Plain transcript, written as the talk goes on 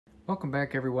Welcome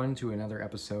back everyone to another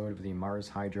episode of the Mars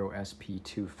Hydro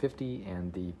SP250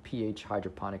 and the pH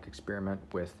hydroponic experiment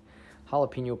with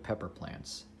jalapeno pepper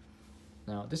plants.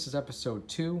 Now this is episode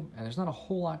 2 and there's not a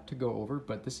whole lot to go over,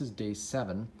 but this is day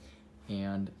 7,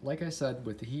 and like I said,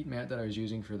 with the heat mat that I was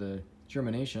using for the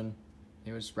germination,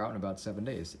 it was sprouting about 7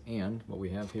 days. And what we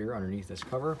have here underneath this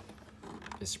cover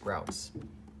is sprouts.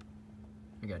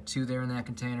 We got 2 there in that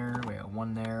container, we got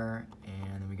 1 there,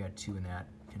 and then we got 2 in that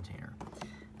container.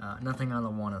 Nothing on the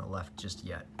one on the left just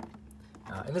yet.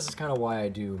 And this is kind of why I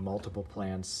do multiple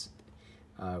plants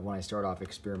when I start off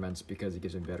experiments, because it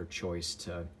gives me a better choice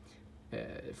to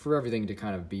for everything to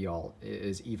kind of be all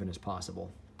as even as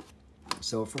possible.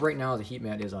 So for right now, the heat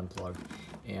mat is unplugged,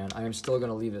 and I am still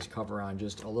going to leave this cover on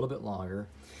just a little bit longer.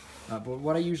 But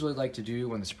what I usually like to do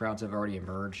when the sprouts have already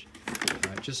emerged,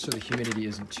 just so the humidity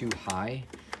isn't too high,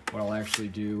 what I'll actually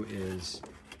do is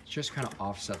just kind of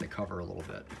offset the cover a little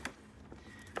bit.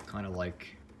 Kind of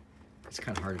like, it's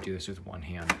kind of hard to do this with one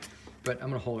hand, but I'm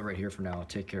gonna hold it right here for now. I'll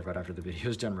take care of it after the video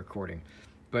is done recording.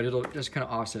 But it'll just kind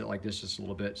of offset it like this just a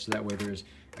little bit, so that way there's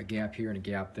a gap here and a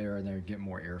gap there, and then you get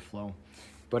more airflow.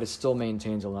 But it still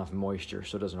maintains enough moisture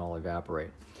so it doesn't all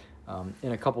evaporate.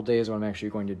 In a couple days, what I'm actually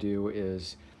going to do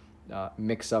is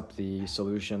mix up the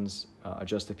solutions,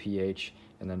 adjust the pH,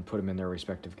 and then put them in their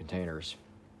respective containers.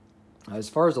 As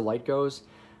far as the light goes,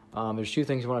 there's 2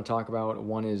 things I want to talk about.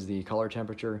 One is the color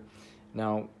temperature.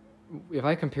 Now, if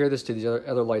I compare this to the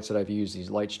other lights that I've used, these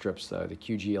light strips, the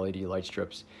QG LED light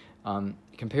strips,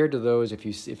 compared to those, if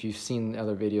you've seen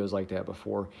other videos like that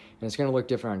before, and it's going to look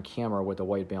different on camera with the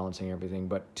white balancing and everything,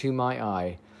 but to my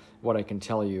eye, what I can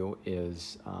tell you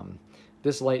is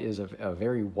this light is a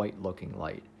very white-looking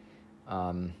light.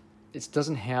 It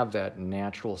doesn't have that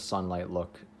natural sunlight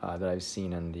look that I've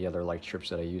seen in the other light strips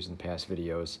that I use in past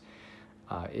videos.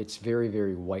 It's very,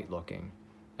 very white looking.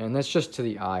 And that's just to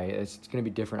the eye. It's going to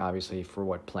be different, obviously, for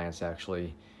what plants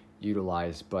actually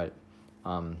utilize, but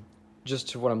just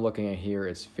to what I'm looking at here,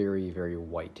 it's very, very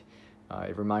white.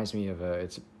 It reminds me of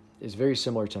it's very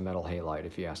similar to metal halide,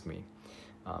 if you ask me.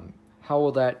 How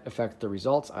will that affect the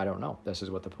results? I don't know. This is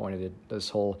what the point of this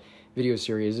whole video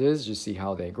series is, just see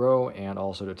how they grow and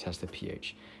also to test the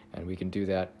pH. And we can do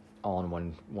that all in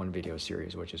one video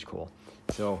series, which is cool.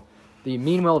 So the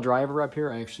mean well driver up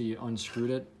here, I actually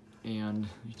unscrewed it, and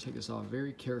you take this off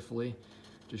very carefully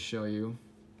to show you.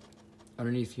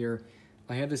 Underneath here,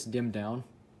 I have this dimmed down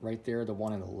right there, the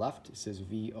one on the left. It says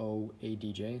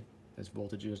VOADJ, that's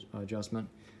voltage adjustment.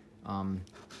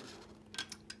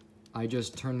 I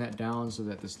just turned that down so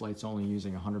that this light's only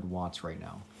using 100 watts right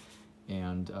now.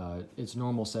 And its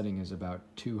normal setting is about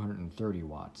 230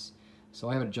 watts. So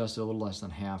I have it adjusted a little less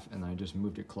than half, and I just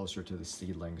moved it closer to the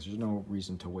seedlings. There's no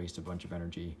reason to waste a bunch of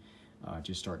energy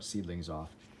to start seedlings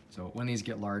off. So when these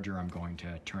get larger, I'm going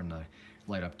to turn the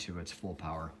light up to its full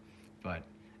power. But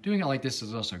doing it like this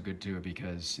is also good too,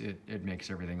 because it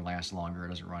makes everything last longer. It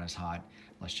doesn't run as hot,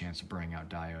 less chance of burning out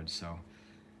diodes. So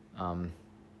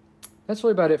that's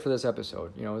really about it for this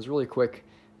episode. You know, it was really quick.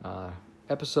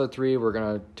 Episode 3, we're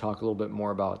going to talk a little bit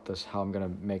more about this, how I'm going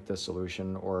to make this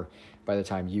solution, or by the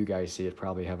time you guys see it,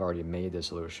 probably have already made the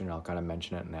solution. I'll kind of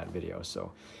mention it in that video.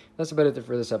 So that's about it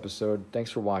for this episode.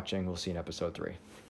 Thanks for watching. We'll see you in episode 3.